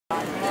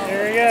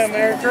Here we go,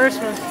 Merry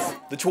Christmas.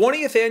 The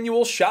 20th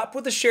annual Shop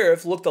with the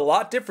Sheriff looked a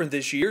lot different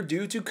this year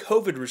due to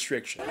COVID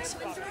restrictions.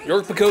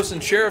 York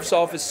Poquoson Sheriff's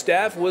Office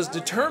staff was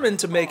determined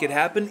to make it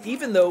happen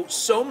even though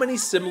so many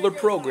similar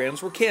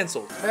programs were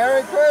canceled.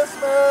 Merry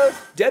Christmas!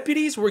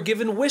 Deputies were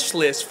given wish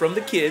lists from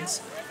the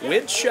kids,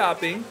 went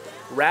shopping,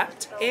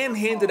 wrapped, and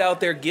handed out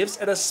their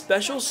gifts at a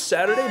special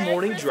Saturday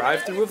morning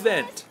drive-thru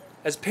event.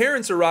 As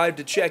parents arrived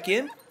to check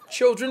in,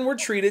 children were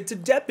treated to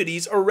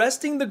deputies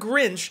arresting the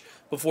Grinch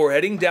before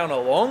heading down a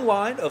long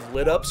line of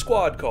lit-up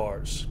squad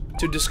cars.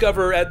 To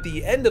discover at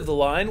the end of the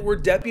line were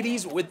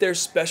deputies with their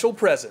special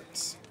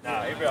presents.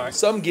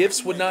 Some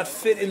gifts would not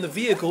fit in the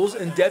vehicles,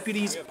 and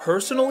deputies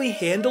personally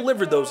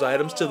hand-delivered those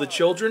items to the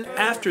children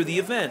after the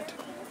event.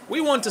 We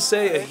want to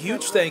say a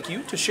huge thank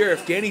you to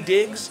Sheriff Danny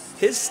Diggs,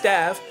 his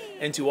staff,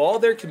 and to all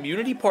their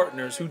community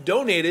partners who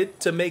donated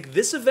to make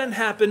this event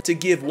happen to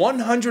give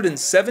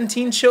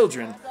 117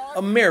 children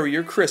a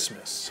merrier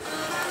Christmas.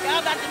 Y'all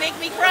about to make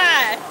me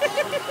cry.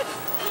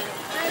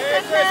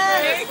 Merry Christmas.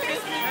 Merry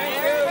Christmas.